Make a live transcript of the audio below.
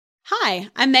Hi,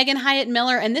 I'm Megan Hyatt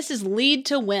Miller, and this is Lead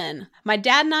to Win. My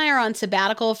dad and I are on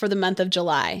sabbatical for the month of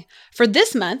July. For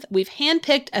this month, we've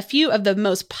handpicked a few of the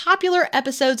most popular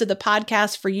episodes of the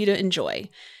podcast for you to enjoy.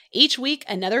 Each week,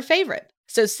 another favorite.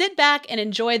 So sit back and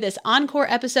enjoy this Encore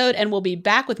episode, and we'll be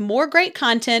back with more great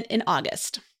content in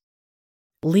August.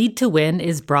 Lead to Win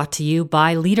is brought to you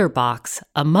by LeaderBox,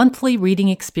 a monthly reading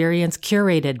experience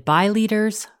curated by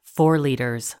leaders for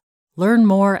leaders. Learn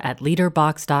more at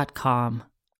leaderbox.com.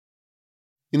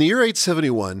 In the year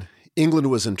 871, England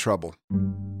was in trouble.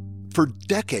 For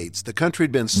decades, the country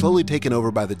had been slowly taken over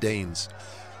by the Danes,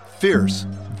 fierce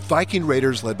Viking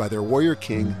raiders led by their warrior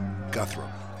king,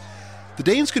 Guthrum. The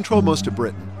Danes controlled most of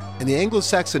Britain, and the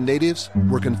Anglo-Saxon natives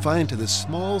were confined to the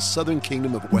small southern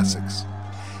kingdom of Wessex.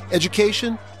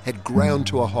 Education had ground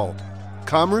to a halt.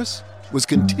 Commerce was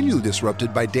continually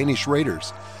disrupted by Danish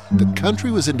raiders. The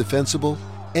country was indefensible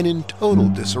and in total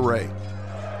disarray.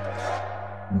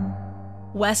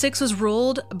 Wessex was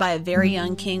ruled by a very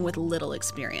young king with little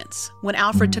experience. When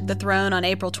Alfred took the throne on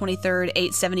April 23,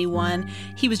 871,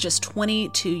 he was just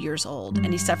 22 years old,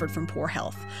 and he suffered from poor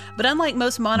health. But unlike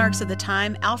most monarchs of the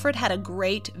time, Alfred had a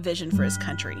great vision for his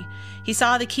country. He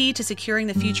saw the key to securing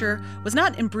the future was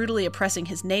not in brutally oppressing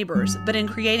his neighbors, but in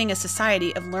creating a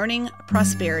society of learning,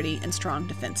 prosperity, and strong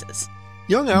defenses.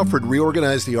 Young Alfred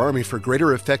reorganized the army for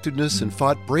greater effectiveness and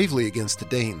fought bravely against the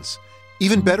Danes.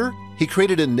 Even better, he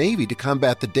created a navy to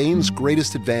combat the Danes'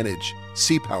 greatest advantage,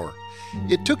 sea power.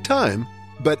 It took time,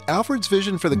 but Alfred's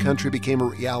vision for the country became a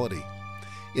reality.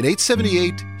 In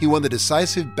 878, he won the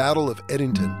decisive Battle of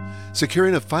Edington,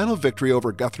 securing a final victory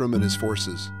over Guthrum and his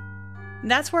forces.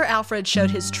 That's where Alfred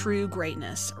showed his true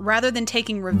greatness. Rather than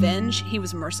taking revenge, he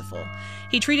was merciful.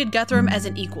 He treated Guthrum as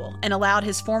an equal and allowed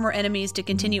his former enemies to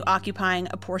continue occupying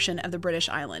a portion of the British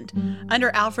island.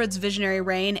 Under Alfred's visionary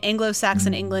reign,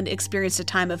 Anglo-Saxon England experienced a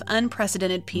time of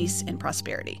unprecedented peace and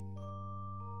prosperity.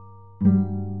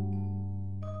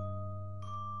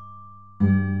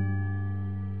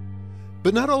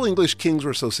 But not all English kings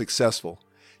were so successful.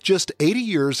 Just 80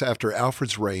 years after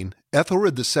Alfred's reign,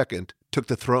 Ethelred II took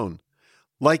the throne.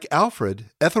 Like Alfred,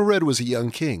 Ethelred was a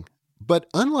young king. But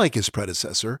unlike his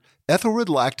predecessor, Ethelred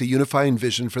lacked a unifying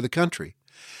vision for the country.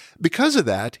 Because of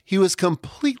that, he was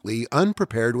completely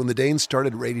unprepared when the Danes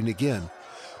started raiding again.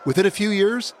 Within a few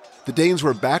years, the Danes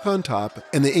were back on top,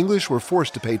 and the English were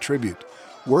forced to pay tribute.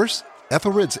 Worse,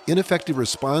 Ethelred's ineffective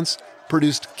response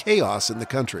produced chaos in the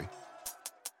country.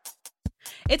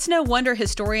 It's no wonder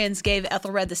historians gave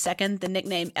Ethelred II the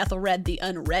nickname Ethelred the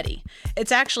Unready.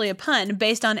 It's actually a pun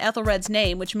based on Ethelred's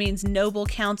name, which means noble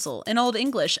counsel. In Old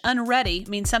English, unready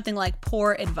means something like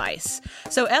poor advice.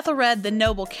 So Ethelred the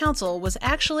Noble Counsel was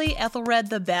actually Ethelred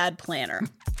the Bad Planner.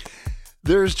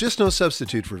 There's just no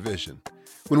substitute for vision.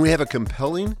 When we have a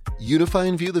compelling,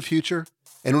 unifying view of the future,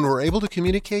 and when we're able to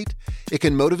communicate, it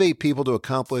can motivate people to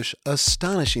accomplish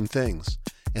astonishing things.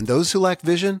 And those who lack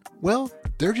vision, well,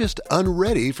 they're just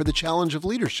unready for the challenge of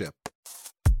leadership.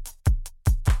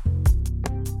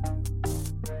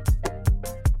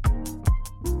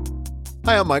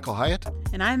 Hi, I'm Michael Hyatt.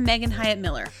 And I'm Megan Hyatt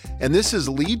Miller. And this is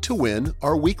Lead to Win,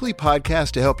 our weekly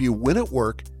podcast to help you win at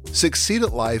work, succeed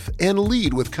at life, and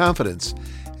lead with confidence.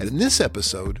 And in this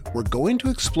episode, we're going to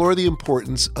explore the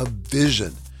importance of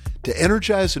vision to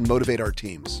energize and motivate our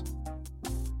teams.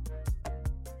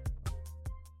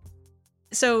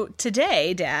 So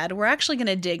today, Dad, we're actually going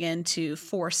to dig into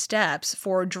 4 steps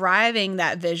for driving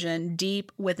that vision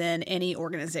deep within any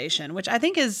organization, which I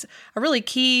think is a really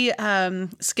key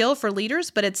skill for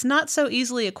leaders, but it's not so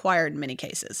easily acquired in many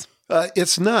cases.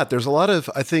 It's not. There's a lot of,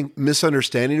 I think,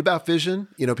 misunderstanding about vision.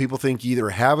 You know, people think you either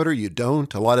have it or you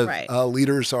don't. A lot of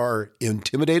leaders are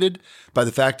intimidated by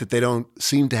the fact that they don't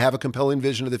seem to have a compelling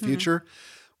vision of the future.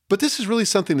 But this is really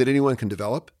something that anyone can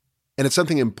develop. And it's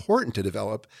something important to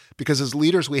develop because as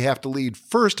leaders, we have to lead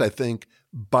first, I think,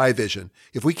 by vision.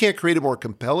 If we can't create a more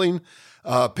compelling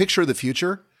picture of the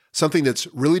future, something that's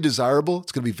really desirable,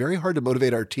 it's going to be very hard to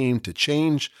motivate our team to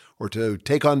change or to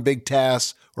take on big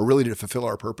tasks or really to fulfill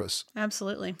our purpose.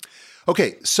 Absolutely.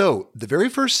 Okay, so the very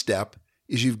first step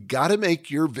is you've got to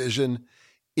make your vision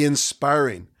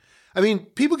inspiring. I mean,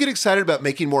 people get excited about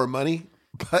making more money,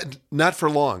 but not for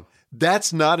long.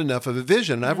 That's not enough of a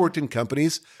vision. And I've worked in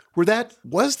companies where that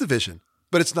was the vision,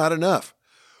 but it's not enough.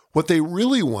 What they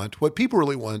really want, what people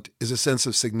really want, is a sense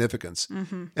of significance.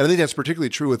 And I think that's particularly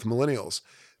true with millennials.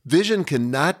 Vision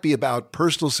cannot be about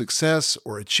personal success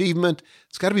or achievement.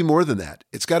 It's got to be more than that.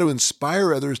 It's got to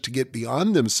inspire others to get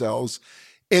beyond themselves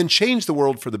and change the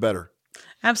world for the better.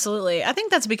 Absolutely. I think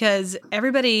that's because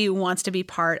everybody wants to be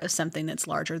part of something that's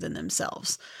larger than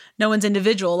themselves. No one's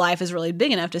individual life is really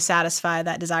big enough to satisfy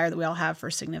that desire that we all have for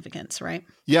significance, right?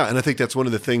 Yeah, and I think that's one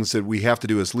of the things that we have to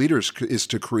do as leaders is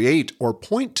to create or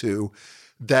point to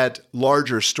that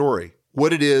larger story.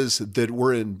 What it is that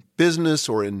we're in business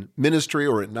or in ministry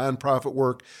or in nonprofit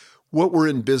work, what we're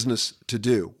in business to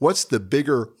do. What's the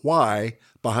bigger why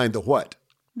behind the what?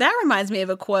 That reminds me of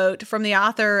a quote from the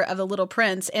author of The Little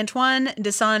Prince, Antoine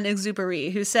de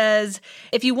Saint-Exupéry, who says,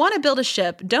 "If you want to build a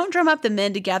ship, don't drum up the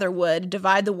men to gather wood,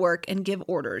 divide the work, and give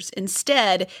orders.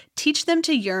 Instead, teach them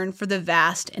to yearn for the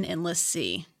vast and endless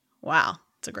sea." Wow,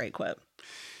 that's a great quote.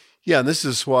 Yeah, and this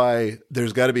is why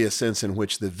there's got to be a sense in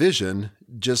which the vision,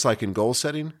 just like in goal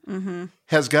setting,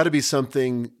 has got to be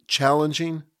something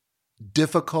challenging,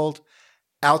 difficult,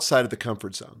 outside of the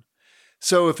comfort zone.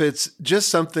 So if it's just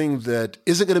something that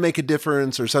isn't going to make a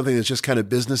difference or something that's just kind of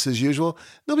business as usual,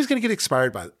 nobody's going to get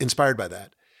inspired by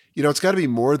that. It's got to be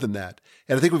more than that.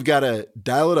 And I think we've got to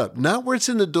dial it up, not where it's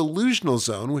in the delusional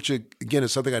zone, which again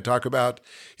is something I talk about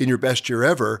in Your Best Year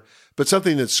Ever, but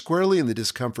something that's squarely in the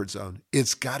discomfort zone.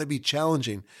 It's got to be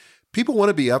challenging. People want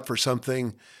to be up for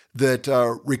something that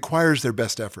requires their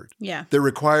best effort, that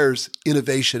requires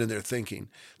innovation in their thinking,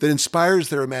 that inspires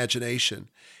their imagination.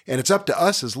 And it's up to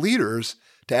us as leaders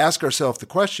to ask ourselves the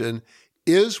question,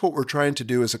 is what we're trying to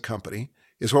do as a company,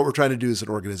 is what we're trying to do as an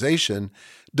organization,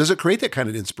 does it create that kind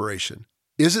of inspiration?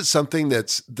 Is it something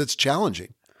that's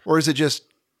challenging? Or is it just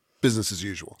business as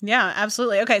usual? Yeah,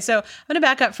 absolutely. Okay, so I'm going to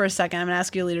back up for a second. I'm going to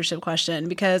ask you a leadership question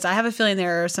because I have a feeling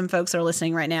there are some folks that are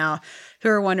listening right now who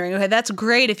are wondering, okay, that's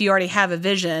great if you already have a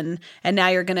vision and now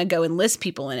you're going to go enlist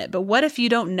people in it. But what if you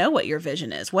don't know what your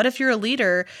vision is? What if you're a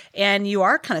leader and you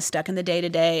are kind of stuck in the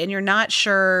day-to-day and you're not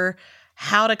sure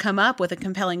how to come up with a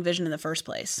compelling vision in the first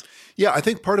place? Yeah, I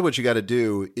think part of what you got to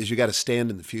do is you got to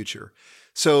stand in the future.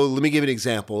 So let me give you an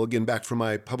example, again, back from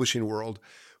my publishing world.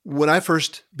 When I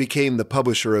first became the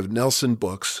publisher of Nelson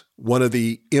Books, one of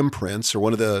the imprints or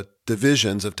one of the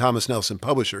divisions of Thomas Nelson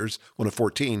Publishers, one of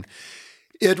 14,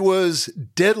 it was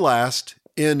dead last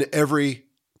in every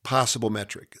possible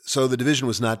metric. So the division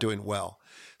was not doing well.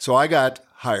 So I got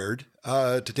hired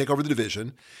to take over the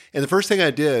division. And the first thing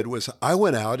I did was I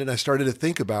went out and I started to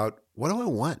think about, what do I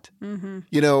want?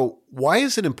 Why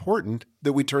is it important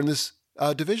that we turn this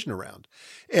division around?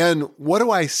 And what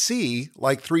do I see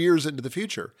like 3 years into the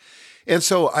future? And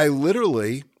so I didn't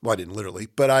literally,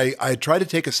 but I tried to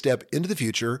take a step into the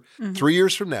future 3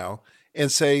 years from now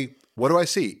and say, what do I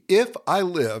see? If I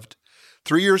lived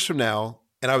 3 years from now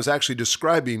and I was actually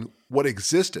describing what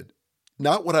existed,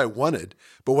 not what I wanted,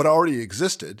 but what already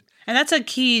existed. And that's a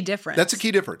key difference. That's a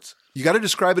key difference. You got to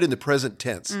describe it in the present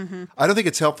tense. I don't think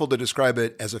it's helpful to describe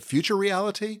it as a future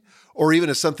reality or even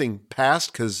as something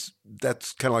past, because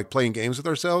that's kind of like playing games with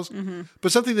ourselves,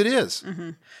 but something that is.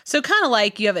 So kind of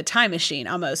like you have a time machine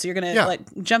almost. So you're going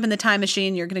to jump in the time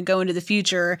machine, you're going to go into the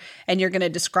future, and you're going to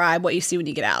describe what you see when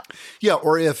you get out. Yeah,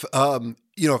 or if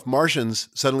Martians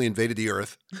suddenly invaded the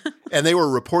Earth and they were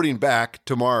reporting back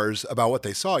to Mars about what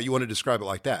they saw, you want to describe it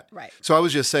like that. Right. So I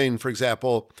was just saying, for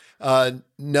example,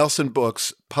 Nelson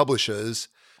Books publishes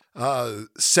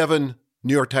 7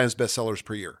 New York Times bestsellers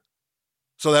per year.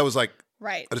 So that was like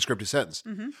a descriptive sentence.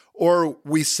 Or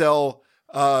we sell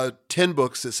 10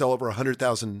 books that sell over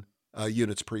 100,000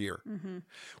 units per year.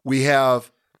 We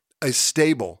have a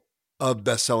stable of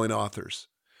best-selling authors.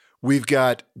 We've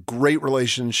got great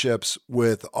relationships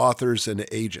with authors and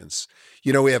agents.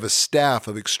 We have a staff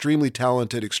of extremely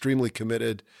talented, extremely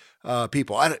committed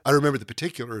people. I remember the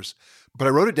particulars, but I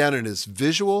wrote it down in as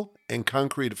visual and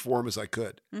concrete a form as I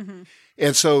could.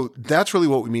 And so that's really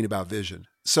what we mean about vision.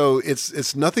 So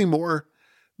it's nothing more,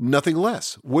 nothing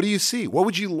less. What do you see? What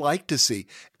would you like to see?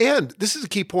 And this is a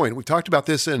key point. We've talked about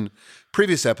this in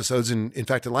previous episodes, and in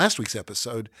fact, in last week's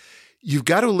episode. You've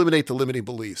got to eliminate the limiting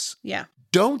beliefs. Yeah.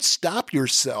 Don't stop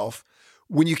yourself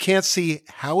when you can't see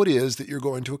how it is that you're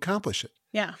going to accomplish it.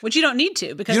 Yeah, which you don't need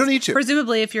to, because you don't need to.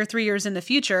 Presumably if you're 3 years in the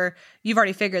future, you've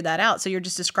already figured that out. So you're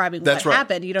just describing what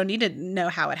happened. You don't need to know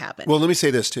how it happened. Well, let me say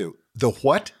this too. The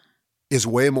what is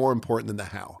way more important than the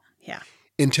how. Yeah.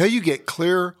 Until you get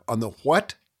clear on the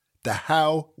what, the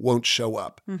how won't show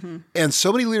up. And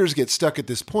so many leaders get stuck at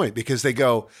this point because they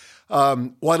go,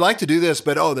 well, I'd like to do this,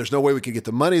 but there's no way we can get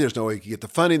the money. There's no way we can get the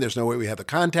funding. There's no way we have the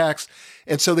contacts.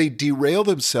 And so they derail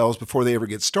themselves before they ever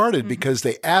get started because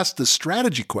they ask the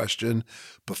strategy question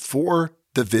before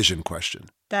the vision question.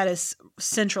 That is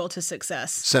central to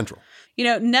success. Central.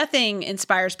 Nothing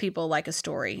inspires people like a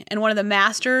story. And one of the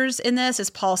masters in this is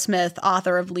Paul Smith,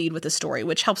 author of Lead with a Story,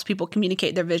 which helps people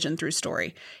communicate their vision through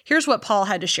story. Here's what Paul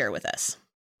had to share with us.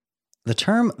 The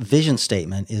term vision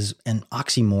statement is an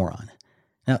oxymoron.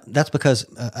 Now, that's because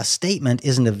a statement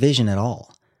isn't a vision at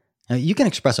all. Now, you can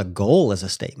express a goal as a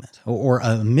statement or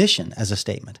a mission as a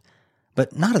statement,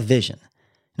 but not a vision.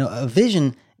 A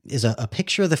vision is a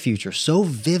picture of the future so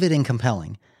vivid and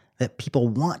compelling that people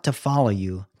want to follow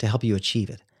you to help you achieve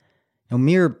it.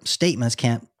 Mere statements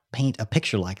can't paint a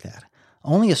picture like that.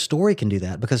 Only a story can do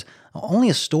that, because only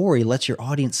a story lets your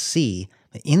audience see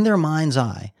in their mind's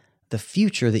eye the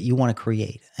future that you want to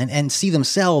create and see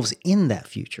themselves in that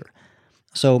future.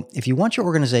 So if you want your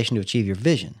organization to achieve your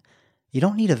vision, you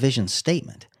don't need a vision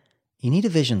statement. You need a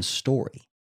vision story.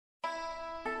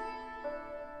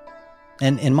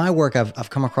 And in my work, I've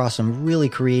come across some really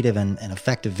creative and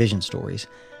effective vision stories.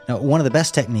 Now, one of the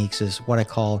best techniques is what I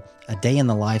call a day in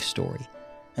the life story.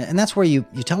 And that's where you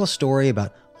tell a story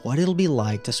about what it'll be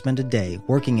like to spend a day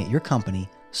working at your company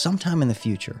sometime in the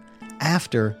future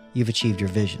after you've achieved your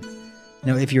vision.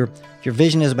 If your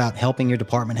vision is about helping your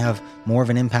department have more of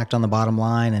an impact on the bottom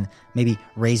line and maybe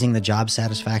raising the job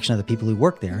satisfaction of the people who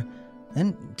work there,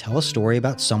 then tell a story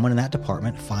about someone in that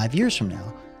department 5 years from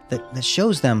now that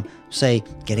shows them, say,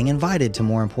 getting invited to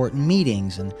more important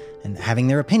meetings and having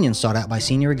their opinions sought out by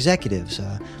senior executives,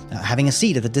 having a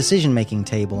seat at the decision-making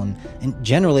table, and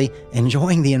generally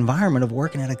enjoying the environment of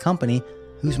working at a company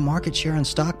whose market share and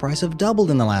stock price have doubled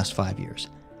in the last 5 years.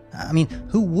 I mean,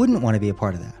 who wouldn't want to be a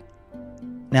part of that?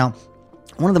 Now,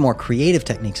 one of the more creative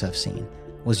techniques I've seen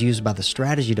was used by the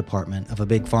strategy department of a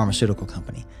big pharmaceutical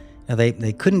company. Now,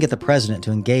 they couldn't get the president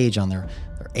to engage on their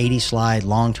 80-slide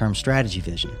long-term strategy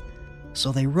vision.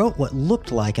 So they wrote what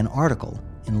looked like an article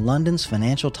in London's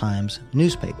Financial Times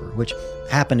newspaper, which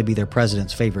happened to be their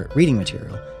president's favorite reading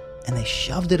material, and they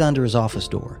shoved it under his office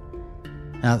door.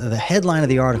 Now, the headline of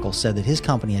the article said that his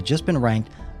company had just been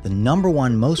ranked the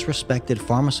 #1 most respected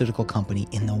pharmaceutical company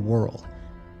in the world.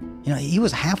 He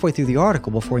was halfway through the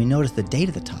article before he noticed the date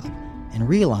at the top and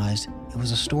realized it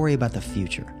was a story about the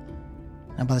future.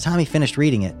 Now, by the time he finished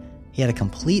reading it, he had a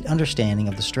complete understanding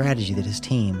of the strategy that his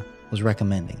team was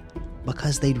recommending,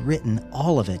 because they'd written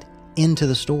all of it into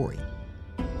the story.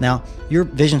 Now, your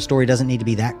vision story doesn't need to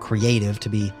be that creative to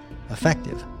be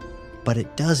effective, but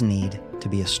it does need to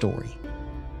be a story.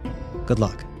 Good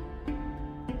luck.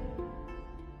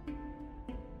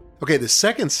 Okay, the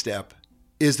second step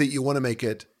is that you want to make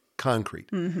it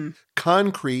concrete. Mm-hmm.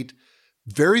 Concrete,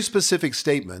 very specific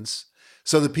statements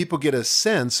so that people get a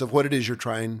sense of what it is you're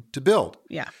trying to build.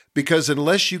 Yeah. Because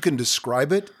unless you can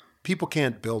describe it, people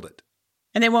can't build it.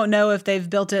 And they won't know if they've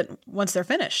built it once they're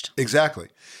finished. Exactly.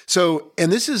 So,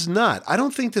 and this is not, I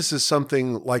don't think this is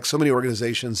something like so many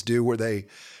organizations do where they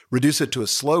reduce it to a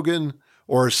slogan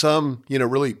or some,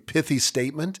 really pithy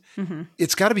statement. Mm-hmm.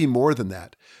 It's got to be more than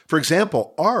that. For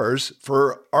example,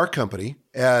 for our company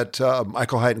at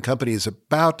Michael Hyatt & Company is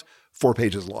about 4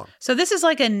 pages long. So this is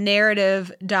like a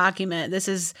narrative document. This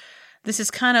is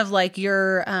kind of like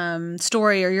your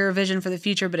story or your vision for the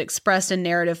future, but expressed in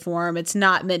narrative form. It's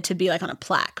not meant to be like on a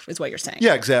plaque, is what you're saying.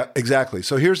 Yeah, exactly.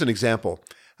 So here's an example.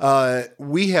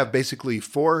 We have basically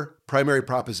 4 primary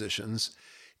propositions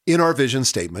in our vision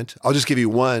statement. I'll just give you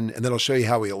one, and then I'll show you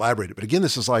how we elaborate it. But again,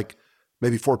 this is like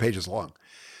maybe 4 pages long.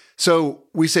 So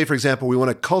we say, for example, we want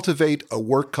to cultivate a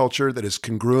work culture that is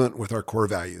congruent with our core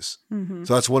values. Mm-hmm.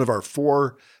 So that's one of our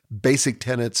 4 basic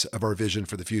tenets of our vision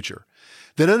for the future.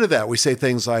 Then under that, we say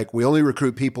things like, we only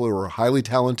recruit people who are highly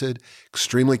talented,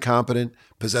 extremely competent,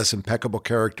 possess impeccable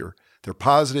character. They're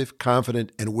positive,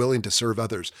 confident, and willing to serve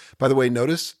others. By the way,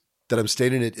 notice that I'm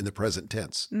stating it in the present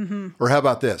tense. Mm-hmm. Or how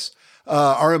about this?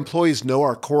 Our employees know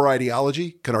our core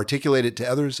ideology, can articulate it to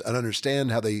others, and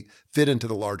understand how they fit into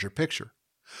the larger picture.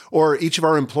 Or each of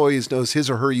our employees knows his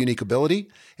or her unique ability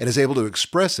and is able to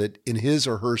express it in his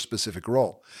or her specific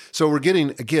role. So we're getting,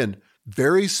 again,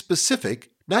 very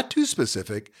specific, not too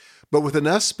specific, but with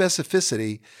enough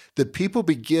specificity that people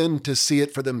begin to see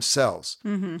it for themselves.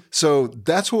 Mm-hmm. So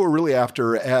that's what we're really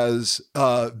after as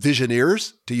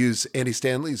visioneers, to use Andy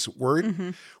Stanley's word. Mm-hmm.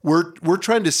 We're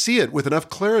trying to see it with enough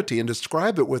clarity and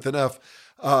describe it with enough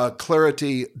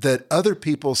clarity that other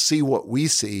people see what we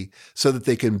see so that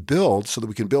we can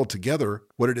build together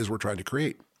what it is we're trying to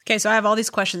create. Okay, so I have all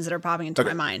these questions that are popping into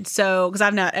my mind. So, because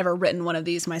I've not ever written one of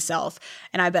these myself,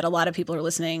 and I bet a lot of people who are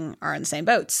listening are in the same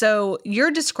boat. So you're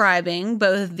describing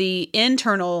both the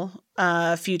internal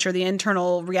future, the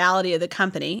internal reality of the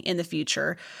company in the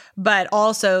future, but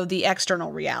also the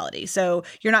external reality. So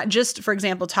you're not just, for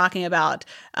example, talking about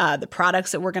the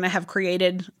products that we're going to have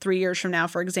created 3 years from now,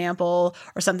 for example,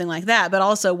 or something like that, but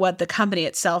also what the company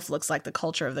itself looks like, the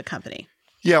culture of the company.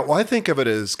 Yeah, well, I think of it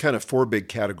as kind of 4 big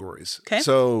categories. Okay.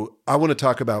 So I want to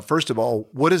talk about, first of all,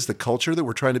 what is the culture that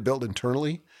we're trying to build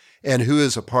internally? And who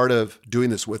is a part of doing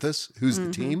this with us? Who's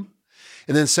the team?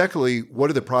 And then secondly, what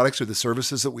are the products or the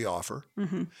services that we offer?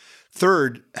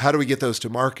 Third, how do we get those to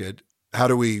market?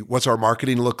 What's our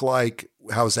marketing look like?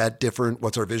 How is that different?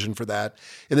 What's our vision for that?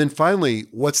 And then finally,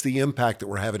 what's the impact that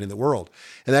we're having in the world?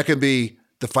 And that can be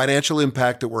the financial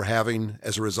impact that we're having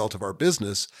as a result of our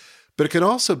business, but it can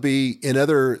also be in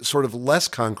other sort of less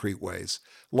concrete ways,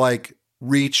 like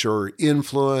reach or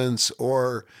influence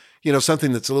or,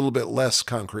 something that's a little bit less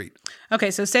concrete. Okay,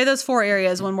 so say those 4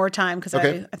 areas one more time because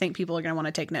I think people are going to want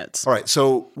to take notes. All right,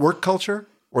 so work culture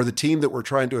or the team that we're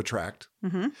trying to attract.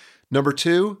 Number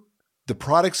 2, the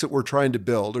products that we're trying to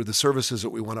build or the services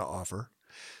that we want to offer.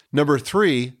 Number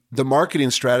 3, the marketing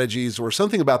strategies or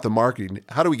something about the marketing.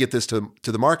 How do we get this to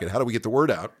the market? How do we get the word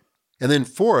out? And then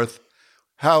 4th,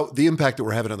 how the impact that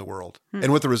we're having on the world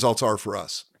and what the results are for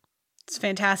us. It's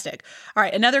fantastic. All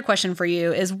right. Another question for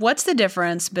you is what's the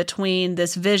difference between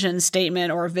this vision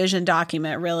statement or vision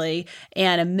document really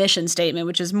and a mission statement,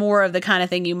 which is more of the kind of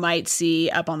thing you might see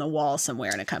up on the wall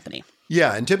somewhere in a company?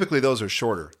 Yeah. And typically those are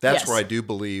shorter. That's where I do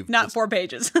believe. Not 4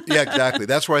 pages. Yeah, exactly.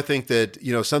 That's where I think that,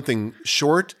 something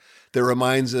short that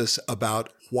reminds us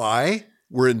about why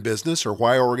we're in business or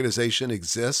why our organization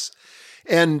exists.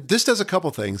 And this does a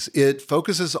couple things. It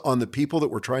focuses on the people that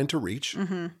we're trying to reach.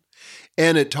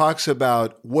 And it talks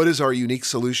about what is our unique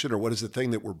solution or what is the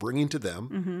thing that we're bringing to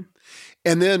them.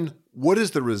 And then what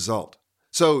is the result?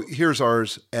 So here's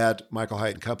ours at Michael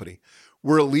Hyatt & Company.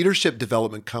 We're a leadership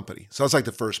development company. So that's like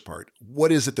the first part.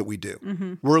 What is it that we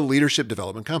do? We're a leadership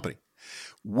development company.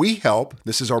 We help,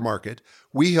 this is our market,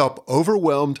 we help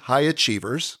overwhelmed high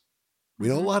achievers. We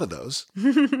know a lot of those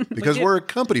because we're a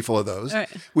company full of those. Right.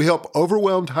 We help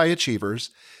overwhelmed high achievers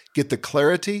get the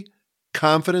clarity,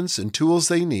 confidence, and tools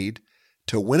they need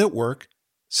to win at work,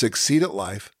 succeed at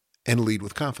life, and lead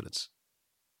with confidence.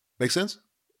 Make sense?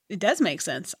 It does make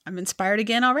sense. I'm inspired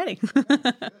again already.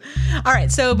 All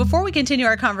right. So before we continue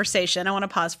our conversation, I want to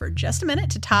pause for just a minute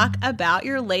to talk about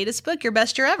your latest book, Your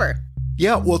Best Year Ever.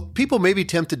 Yeah. Well, people may be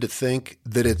tempted to think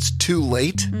that it's too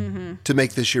late to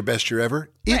make this your best year ever.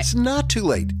 It's not too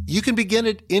late. You can begin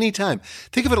at any time.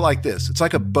 Think of it like this. It's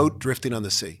like a boat drifting on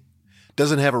the sea.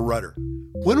 Doesn't have a rudder.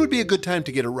 When would be a good time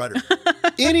to get a rudder?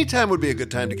 Any time would be a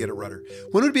good time to get a rudder.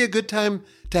 When would be a good time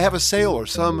to have a sail or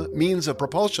some means of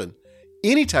propulsion?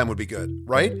 Any time would be good,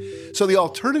 right? So the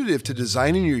alternative to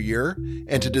designing your year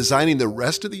and to designing the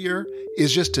rest of the year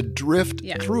is just to drift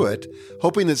through it,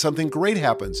 hoping that something great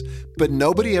happens. But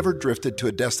nobody ever drifted to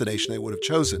a destination they would have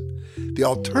chosen. The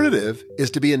alternative is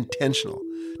to be intentional,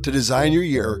 to design your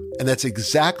year, and that's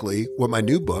exactly what my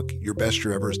new book, Your Best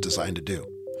Year Ever, is designed to do.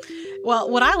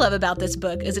 Well, what I love about this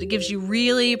book is that it gives you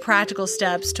really practical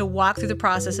steps to walk through the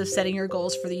process of setting your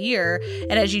goals for the year.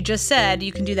 And as you just said,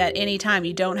 you can do that anytime.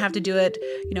 You don't have to do it,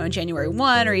 in January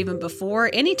 1 or even before.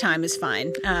 Any time is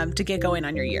fine to get going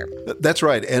on your year. That's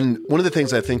right. And one of the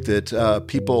things I think that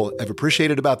people have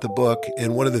appreciated about the book,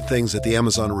 and one of the things that the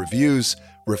Amazon reviews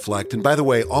reflect, and by the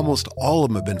way, almost all of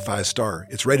them have been 5-star.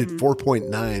 It's rated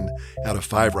 4.9 out of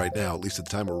 5 right now, at least at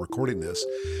the time we're recording this.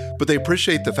 But they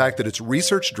appreciate the fact that it's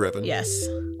research-driven. Yes.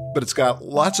 But it's got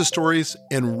lots of stories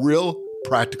and real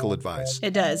practical advice.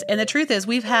 It does. And the truth is,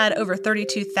 we've had over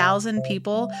 32,000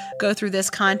 people go through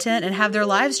this content and have their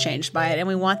lives changed by it. And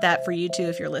we want that for you too,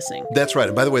 if you're listening. That's right.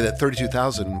 And by the way, that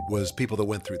 32,000 was people that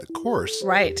went through the course.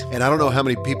 Right. And I don't know how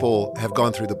many people have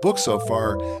gone through the book so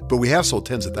far, but we have sold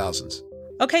tens of thousands.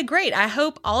 Okay, great. I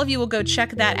hope all of you will go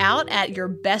check that out at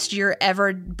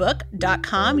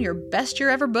yourbestyeareverbook.com,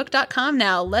 yourbestyeareverbook.com.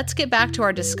 Now, let's get back to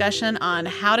our discussion on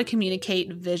how to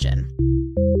communicate vision.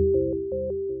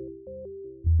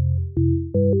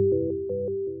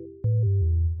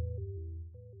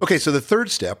 Okay, so the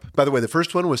third step, by the way, the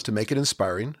first one was to make it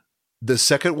inspiring. The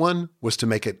second one was to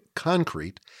make it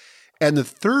concrete. And the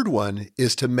third one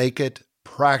is to make it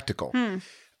practical.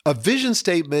 A vision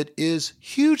statement is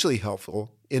hugely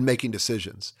helpful in making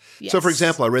decisions. Yes. So for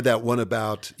example, I read that one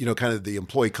about, kind of the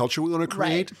employee culture we want to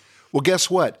create. Right. Well, guess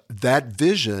what? That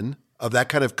vision of that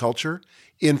kind of culture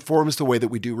informs the way that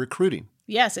we do recruiting.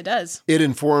 Yes, it does. It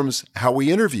informs how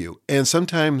we interview. And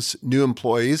sometimes new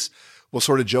employees will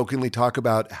sort of jokingly talk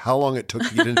about how long it took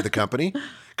to get into the company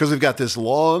because we've got this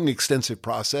long, extensive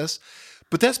process.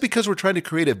 But that's because we're trying to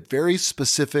create a very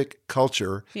specific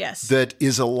culture that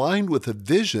is aligned with a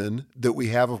vision that we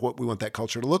have of what we want that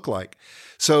culture to look like.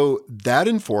 So that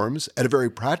informs, at a very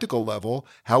practical level,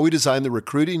 how we design the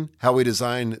recruiting, how we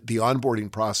design the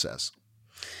onboarding process.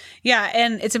 Yeah,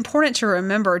 and it's important to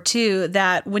remember, too,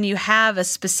 that when you have a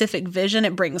specific vision,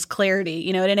 it brings clarity.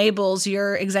 It enables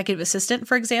your executive assistant,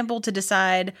 for example, to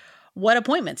decide what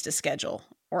appointments to schedule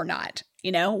or not.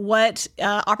 what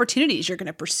opportunities you're going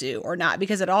to pursue or not,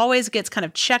 because it always gets kind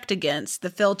of checked against the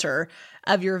filter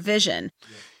of your vision.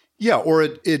 Yeah, or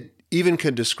it even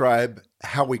can describe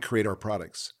how we create our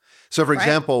products. So, for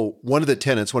example, one of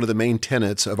the main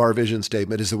tenets of our vision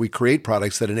statement is that we create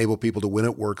products that enable people to win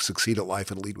at work, succeed at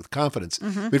life, and lead with confidence.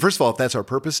 I mean, first of all, if that's our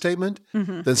purpose statement,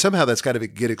 then somehow that's got to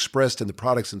get expressed in the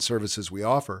products and services we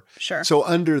offer. Sure. So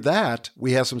under that,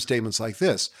 we have some statements like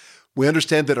this. We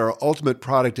understand that our ultimate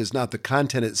product is not the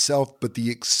content itself, but the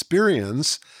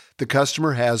experience the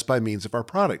customer has by means of our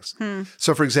products.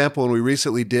 So, for example, when we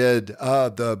recently did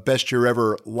the Best Year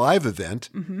Ever live event,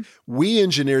 we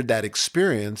engineered that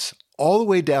experience all the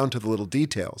way down to the little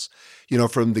details,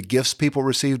 from the gifts people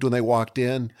received when they walked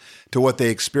in, to what they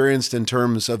experienced in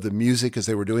terms of the music as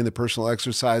they were doing the personal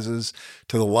exercises,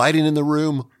 to the lighting in the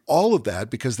room, all of that,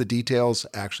 because the details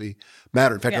actually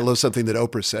matter. In fact, I love something that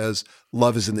Oprah says,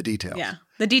 love is in the details. Yeah,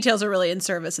 the details are really in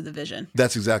service of the vision.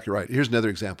 That's exactly right. Here's another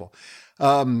example.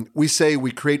 We say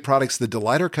we create products that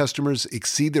delight our customers,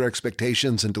 exceed their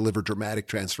expectations, and deliver dramatic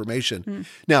transformation.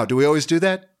 Now, do we always do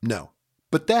that? No.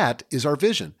 But that is our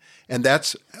vision. And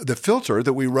that's the filter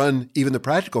that we run even the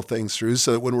practical things through.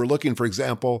 So that when we're looking, for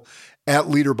example, at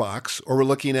LeaderBox, or we're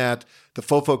looking at the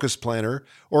Full Focus Planner,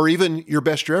 or even Your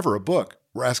Best Year Ever, a book,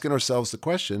 we're asking ourselves the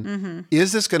question,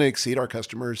 is this going to exceed our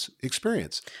customer's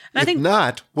experience? And if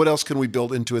not, what else can we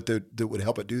build into it that would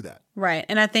help it do that? Right.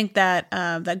 And I think that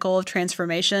that goal of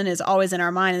transformation is always in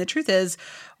our mind. And the truth is,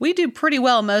 we do pretty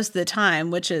well most of the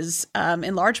time, which is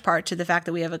in large part to the fact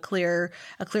that we have a clear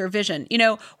vision.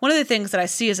 One of the things that I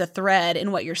see as a thread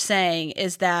in what you're saying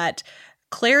is that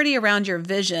clarity around your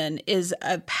vision is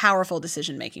a powerful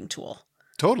decision-making tool.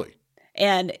 Totally.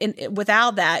 And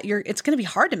without that, it's going to be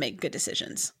hard to make good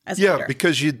decisions as a leader. Yeah,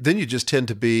 because then you just tend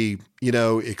to be,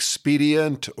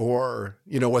 expedient, or,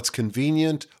 what's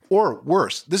convenient, or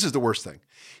worse. This is the worst thing,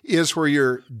 is where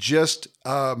you're just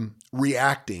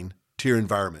reacting to your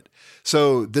environment.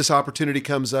 So this opportunity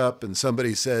comes up and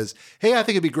somebody says, hey, I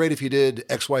think it'd be great if you did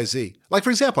X, Y, Z. Like, for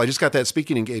example, I just got that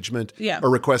speaking engagement or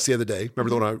request the other day. Remember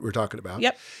the one we were talking about?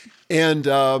 Yep. And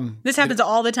this happens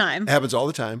all the time. Happens all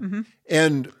the time.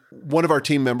 And one of our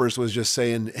team members was just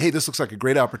saying, hey, this looks like a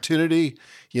great opportunity,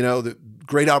 the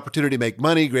great opportunity to make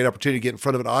money, great opportunity to get in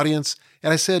front of an audience.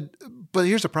 And I said, but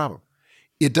here's the problem.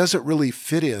 It doesn't really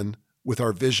fit in with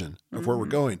our vision of where we're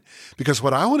going. Because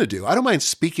what I want to do, I don't mind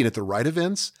speaking at the right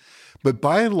events, but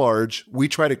by and large, we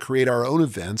try to create our own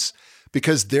events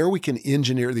because there we can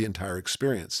engineer the entire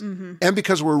experience. And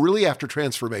because we're really after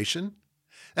transformation,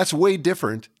 that's way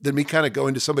different than me kind of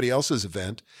going to somebody else's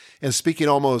event and speaking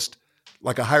almost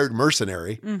like a hired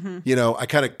mercenary. I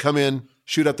kind of come in,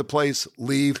 shoot up the place,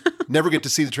 leave, never get to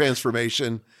see the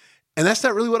transformation. And that's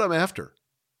not really what I'm after.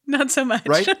 Not so much.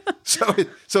 Right? So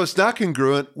it's not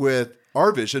congruent with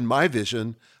our vision, my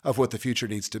vision of what the future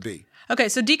needs to be. Okay,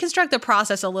 so deconstruct the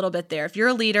process a little bit there. If you're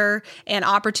a leader and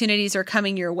opportunities are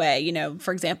coming your way,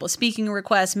 for example, speaking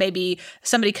requests, maybe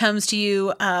somebody comes to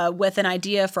you with an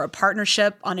idea for a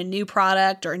partnership on a new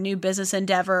product or a new business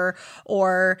endeavor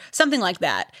or something like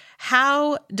that.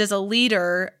 How does a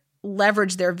leader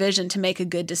leverage their vision to make a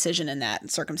good decision in that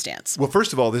circumstance? Well,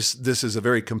 first of all, this is a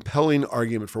very compelling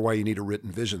argument for why you need a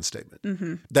written vision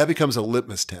statement. That becomes a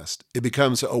litmus test. It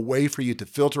becomes a way for you to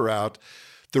filter out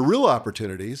the real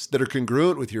opportunities that are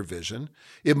congruent with your vision.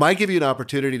 It might give you an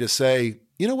opportunity to say,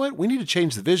 you know what, we need to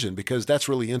change the vision because that's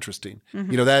really interesting.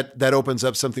 That opens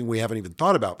up something we haven't even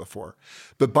thought about before.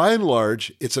 But by and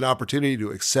large, it's an opportunity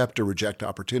to accept or reject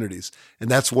opportunities.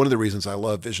 And that's one of the reasons I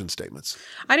love vision statements.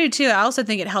 I do too. I also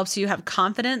think it helps you have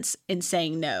confidence in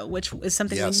saying no, which is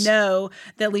something we know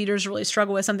that leaders really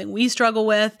struggle with, something we struggle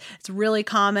with. It's really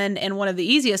common. And one of the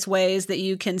easiest ways that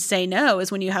you can say no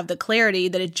is when you have the clarity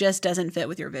that it just doesn't fit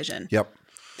with your vision. Yep.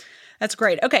 That's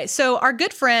great. Okay, so our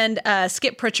good friend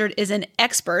Skip Pritchard is an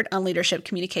expert on leadership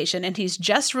communication, and he's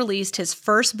just released his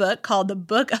first book called The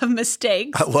Book of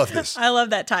Mistakes. I love this. I love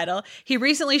that title. He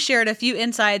recently shared a few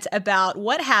insights about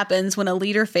what happens when a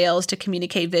leader fails to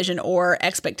communicate vision or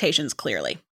expectations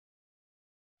clearly.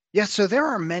 Yeah, so there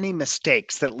are many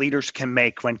mistakes that leaders can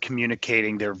make when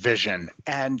communicating their vision,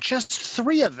 and just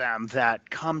 3 of them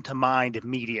that come to mind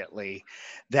immediately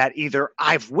that either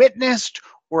I've witnessed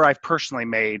or I've personally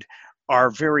made are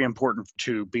very important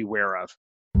to be aware of.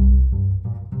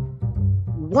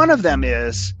 One of them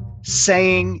is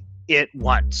saying it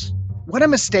once. What a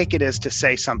mistake it is to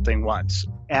say something once.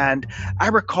 And I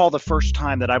recall the first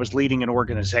time that I was leading an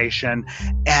organization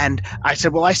and I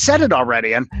said, well, I said it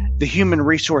already. And the human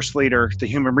resources leader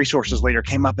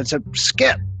came up and said,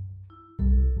 Skip,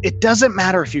 it doesn't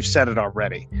matter if you've said it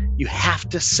already. You have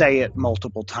to say it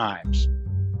multiple times.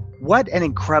 What an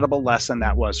incredible lesson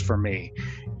that was for me.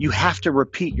 You have to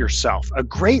repeat yourself. A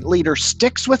great leader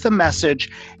sticks with a message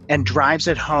and drives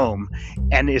it home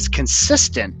and is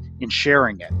consistent in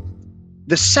sharing it.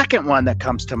 The second one that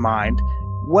comes to mind,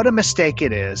 what a mistake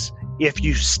it is if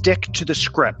you stick to the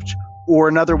script, or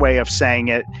another way of saying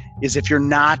it is if you're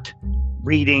not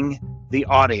reading the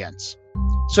audience.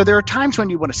 So there are times when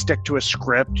you want to stick to a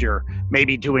script. You're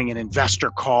maybe doing an investor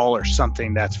call or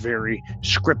something that's very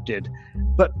scripted.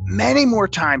 But many more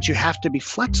times you have to be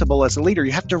flexible as a leader.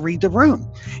 You have to read the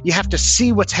room. You have to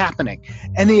see what's happening.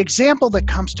 And the example that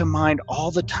comes to mind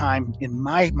all the time in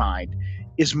my mind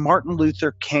is Martin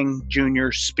Luther King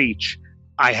Jr.'s speech,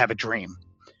 "I Have a Dream,"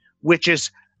 which is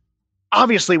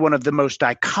obviously one of the most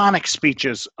iconic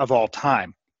speeches of all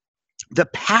time. The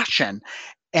passion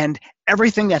and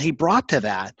everything that he brought to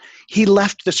that, he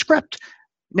left the script.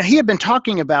 Now, he had been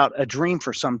talking about a dream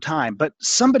for some time, but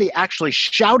somebody actually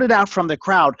shouted out from the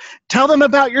crowd, "Tell them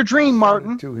about your dream,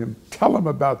 Martin." To him, "Tell them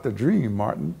about the dream,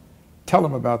 Martin. Tell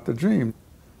them about the dream."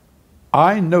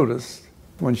 I noticed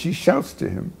when she shouts to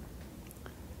him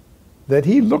that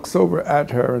he looks over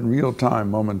at her in real time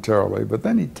momentarily, but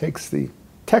then he takes the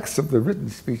text of the written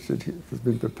speech that has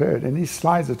been prepared and he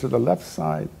slides it to the left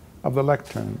side of the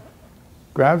lectern,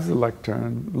 grabs the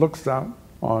lectern, looks out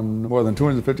on more than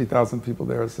 250,000 people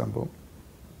there assembled.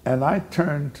 And I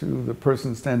turned to the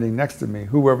person standing next to me,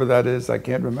 whoever that is, I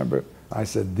can't remember. I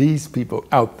said, "These people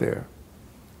out there,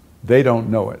 they don't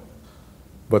know it,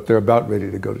 but they're about ready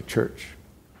to go to church."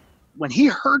 When he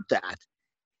heard that,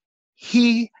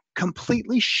 he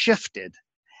completely shifted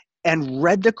and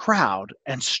read the crowd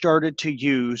and started to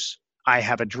use "I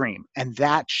Have a Dream." And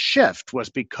that shift was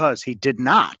because he did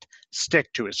not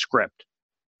stick to his script.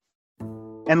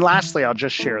 And lastly, I'll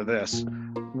just share this.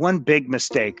 One big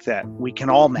mistake that we can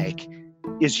all make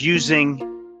is using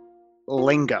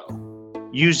lingo,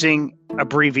 using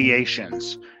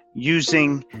abbreviations,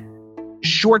 using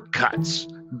shortcuts,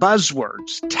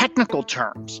 buzzwords, technical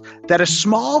terms that a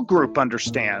small group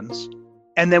understands,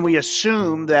 and then we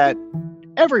assume that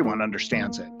everyone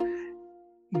understands it.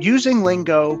 Using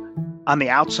lingo on the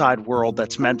outside world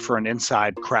that's meant for an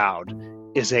inside crowd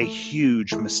is a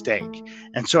huge mistake.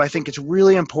 And so I think it's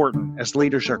really important as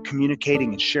leaders are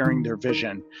communicating and sharing their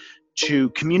vision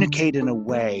to communicate in a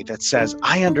way that says,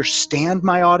 I understand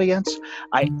my audience,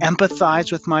 I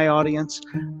empathize with my audience,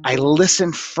 I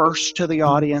listen first to the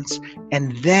audience,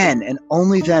 and then and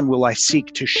only then will I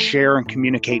seek to share and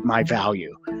communicate my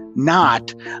value.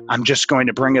 Not, I'm just going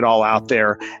to bring it all out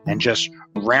there and just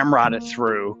ramrod it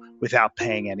through without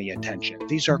paying any attention.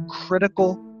 These are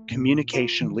critical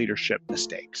communication leadership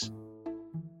mistakes.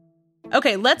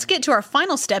 Okay, let's get to our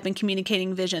final step in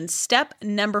communicating vision. Step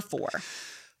number 4.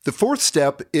 The fourth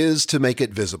step is to make it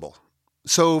visible.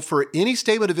 So for any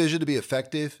statement of vision to be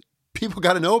effective, people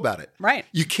got to know about it. Right.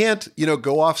 You can't,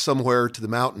 go off somewhere to the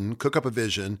mountain, cook up a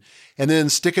vision, and then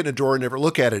stick it in a drawer and never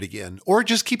look at it again. Or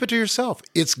just keep it to yourself.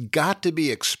 It's got to be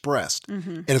expressed.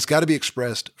 And it's got to be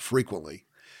expressed frequently.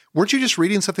 Weren't you just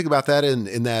reading something about that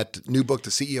in that new book, The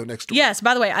CEO Next Door? Yes.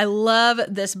 By the way, I love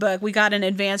this book. We got an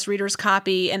advanced reader's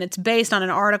copy, and it's based on an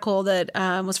article that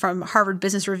was from Harvard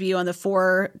Business Review on the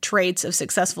 4 traits of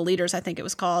successful leaders, I think it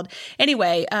was called.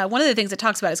 Anyway, one of the things it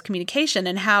talks about is communication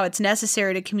and how it's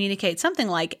necessary to communicate something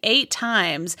like 8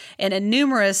 times and in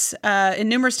numerous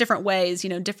different ways,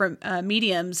 different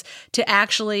mediums to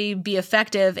actually be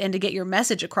effective and to get your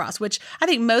message across, which I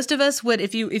think most of us would,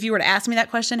 if you were to ask me that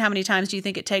question, how many times do you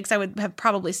think it takes? I would have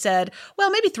probably said, well,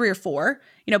 maybe 3 or 4,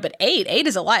 but 8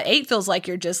 is a lot. 8 feels like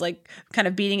you're just like kind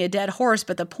of beating a dead horse.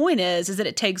 But the point is that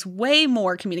it takes way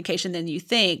more communication than you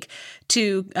think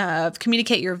to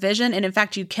communicate your vision. And in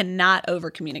fact, you cannot over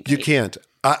communicate. You can't.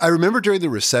 I remember during the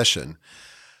recession,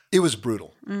 it was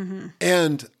brutal.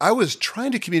 And I was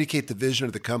trying to communicate the vision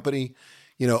of the company,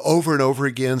 over and over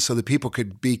again so that people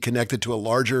could be connected to a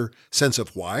larger sense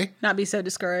of why. Not be so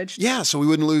discouraged. Yeah, so we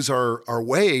wouldn't lose our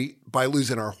way by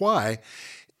losing our why.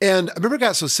 And I remember I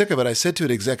got so sick of it, I said to an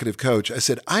executive coach, I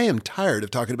said, I am tired of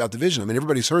talking about the vision. I mean,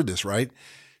 everybody's heard this, right?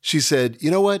 She said,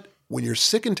 you know what? When you're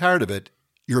sick and tired of it,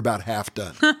 you're about half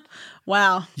done.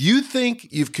 Wow. You think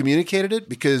you've communicated it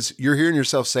because you're hearing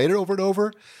yourself say it over and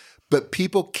over, but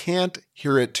people can't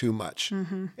hear it too much.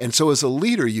 And so as a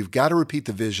leader, you've got to repeat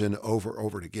the vision over and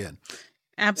over again.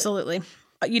 Absolutely.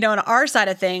 on our side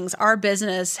of things, our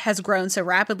business has grown so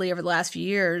rapidly over the last few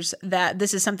years that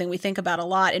this is something we think about a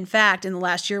lot. In fact, in the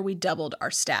last year, we doubled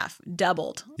our staff.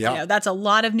 Doubled. Yeah. That's a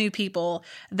lot of new people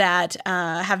that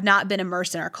have not been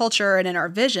immersed in our culture and in our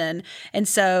vision. And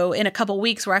so in a couple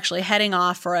weeks, we're actually heading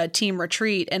off for a team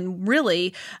retreat. And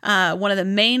really, one of the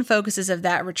main focuses of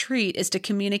that retreat is to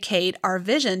communicate our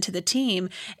vision to the team.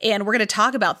 And we're going to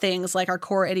talk about things like our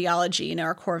core ideology,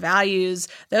 our core values,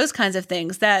 those kinds of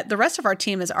things that the rest of our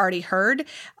team has already heard.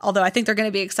 Although I think they're going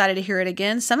to be excited to hear it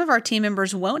again. Some of our team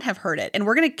members won't have heard it. And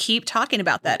we're going to keep talking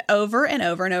about that over and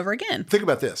over and over again. Think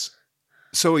about this.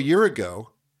 So a year ago,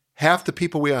 half the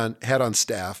people we had on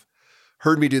staff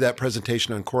heard me do that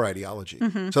presentation on core ideology.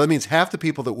 Mm-hmm. So that means half the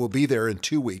people that will be there in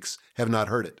 2 weeks have not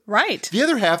heard it. Right. The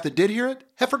other half that did hear it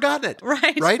have forgotten it.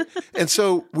 Right. Right? And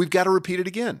so we've got to repeat it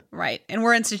again. Right. And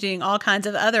we're instituting all kinds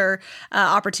of other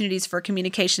opportunities for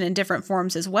communication in different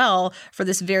forms as well for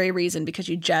this very reason, because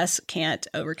you just can't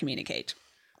over-communicate.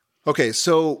 Okay,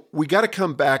 so we got to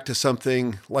come back to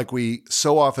something like we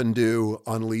so often do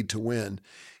on Lead to Win,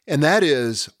 and that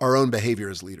is our own behavior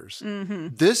as leaders.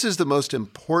 Mm-hmm. This is the most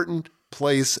important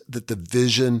place that the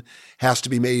vision has to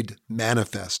be made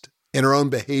manifest in our own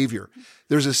behavior.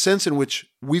 There's a sense in which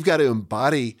we've got to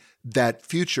embody that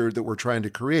future that we're trying to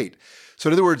create. So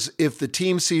in other words, if the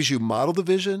team sees you model the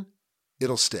vision,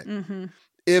 it'll stick. Mm-hmm.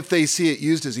 If they see it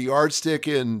used as a yardstick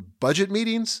in budget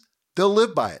meetings, they'll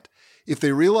live by it. If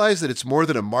they realize that it's more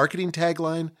than a marketing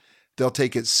tagline, they'll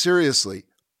take it seriously.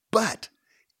 But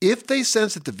if they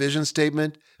sense that the vision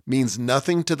statement means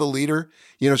nothing to the leader,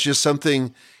 it's just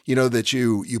something, that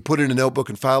you put in a notebook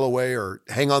and file away or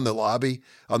hang on the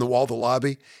wall of the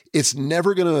lobby, it's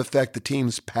never going to affect the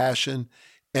team's passion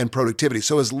and productivity.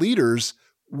 So as leaders,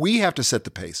 we have to set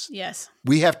the pace. Yes.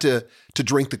 We have to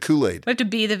drink the Kool-Aid. We have to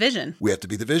be the vision. We have to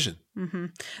be the vision. Mm-hmm.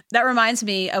 That reminds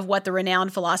me of what the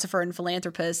renowned philosopher and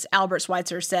philanthropist Albert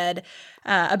Schweitzer said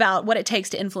about what it takes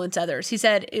to influence others. He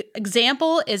said,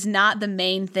 example is not the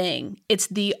main thing. It's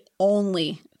the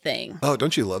only thing. Oh,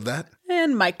 don't you love that?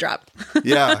 And mic drop.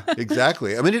 Yeah,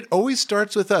 exactly. I mean, it always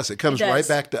starts with us. It comes right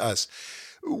back to us.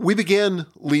 We began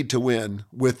Lead to Win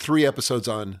with 3 episodes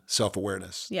on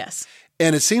self-awareness. Yes.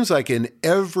 And it seems like in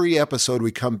every episode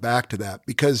we come back to that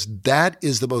because that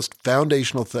is the most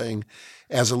foundational thing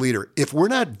as a leader. If we're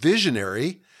not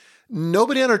visionary,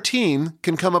 nobody on our team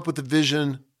can come up with a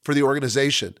vision for the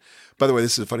organization. By the way,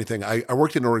 this is a funny thing. I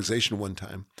worked in an organization one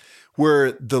time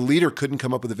where the leader couldn't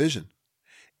come up with a vision.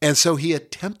 And so he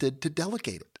attempted to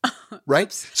delegate it,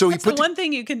 right? So That's the one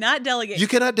thing you cannot delegate. You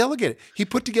cannot delegate it. He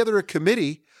put together a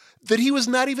committee that he was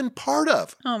not even part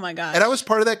of. Oh my gosh. And I was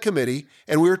part of that committee,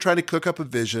 and we were trying to cook up a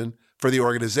vision for the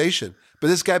organization. But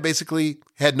this guy basically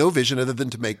had no vision other than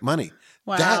to make money.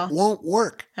 Wow. That won't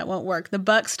work. That won't work. The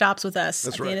buck stops with us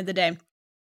That's at the right. end of the day.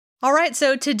 All right,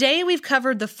 so today we've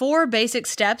covered the 4 basic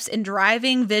steps in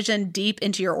driving vision deep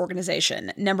into your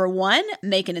organization. Number 1,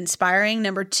 make it inspiring.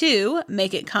 Number 2,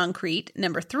 make it concrete.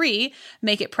 Number 3,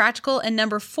 make it practical. And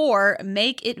number 4,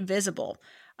 make it visible.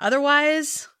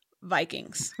 Otherwise,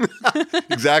 Vikings.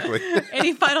 Exactly.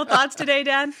 Any final thoughts today,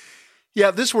 Dad?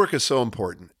 Yeah, this work is so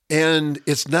important. And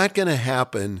it's not going to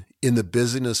happen in the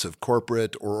busyness of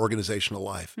corporate or organizational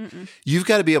life. Mm-mm. You've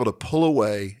got to be able to pull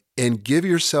away and give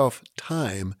yourself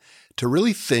time to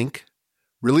really think,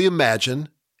 really imagine,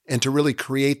 and to really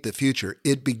create the future.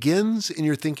 It begins in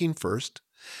your thinking first,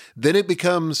 then it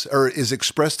becomes or is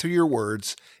expressed through your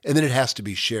words, and then it has to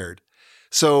be shared.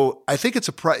 So I think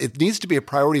it needs to be a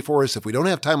priority for us if we don't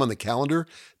have time on the calendar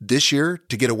this year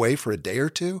to get away for a day or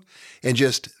two and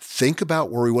just think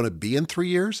about where we want to be in 3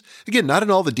 years. Again, not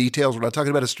in all the details. We're not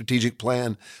talking about a strategic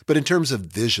plan, but in terms of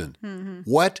vision. Mm-hmm.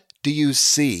 What do you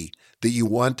see that you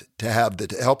want to have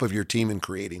the help of your team in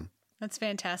creating? That's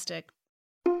fantastic.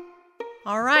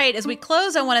 All right, as we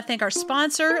close, I want to thank our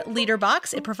sponsor,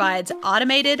 LeaderBox. It provides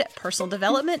automated personal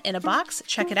development in a box.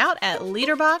 Check it out at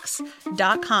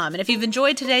leaderbox.com. And if you've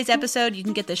enjoyed today's episode, you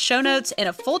can get the show notes and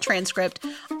a full transcript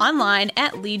online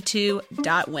at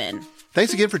lead2.win.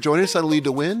 Thanks again for joining us on Lead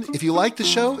to Win. If you like the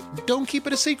show, don't keep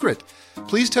it a secret.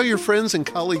 Please tell your friends and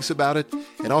colleagues about it.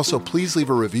 And also, please leave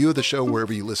a review of the show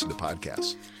wherever you listen to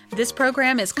podcasts. This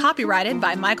program is copyrighted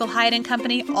by Michael Hyatt and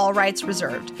Company, all rights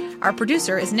reserved. Our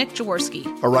producer is Nick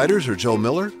Jaworski. Our writers are Joe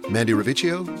Miller, Mandy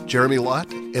Ravicchio, Jeremy Lott,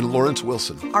 and Lawrence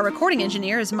Wilson. Our recording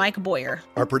engineer is Mike Boyer.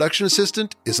 Our production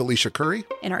assistant is Alicia Curry.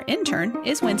 And our intern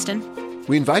is Winston.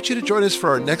 We invite you to join us for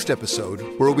our next episode,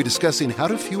 where we'll be discussing how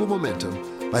to fuel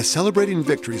momentum by celebrating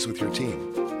victories with your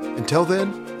team. Until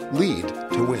then, lead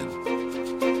to win.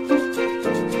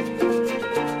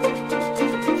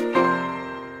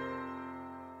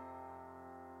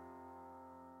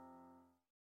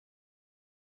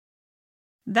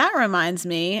 that reminds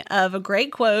me of a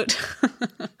great quote.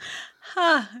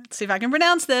 Let's see if I can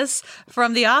pronounce this.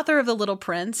 From the author of The Little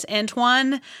Prince,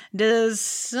 Antoine de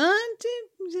Saint...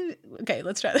 Okay,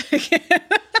 let's try that again.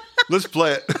 Let's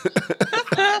play it.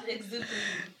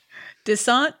 De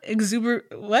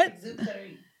Saint-Exupéry. What?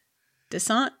 De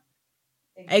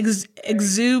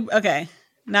Saint-Exupéry. Okay,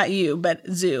 not you, but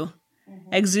Zoo.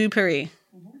 Exupéry.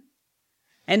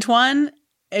 Antoine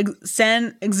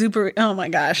Saint-Exupéry. Oh my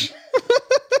gosh.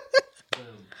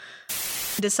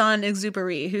 De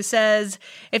Saint-Exupéry, who says,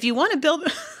 if you want to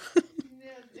build...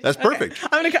 That's perfect.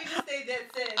 I'm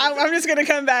just going to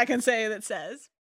come back and say that says.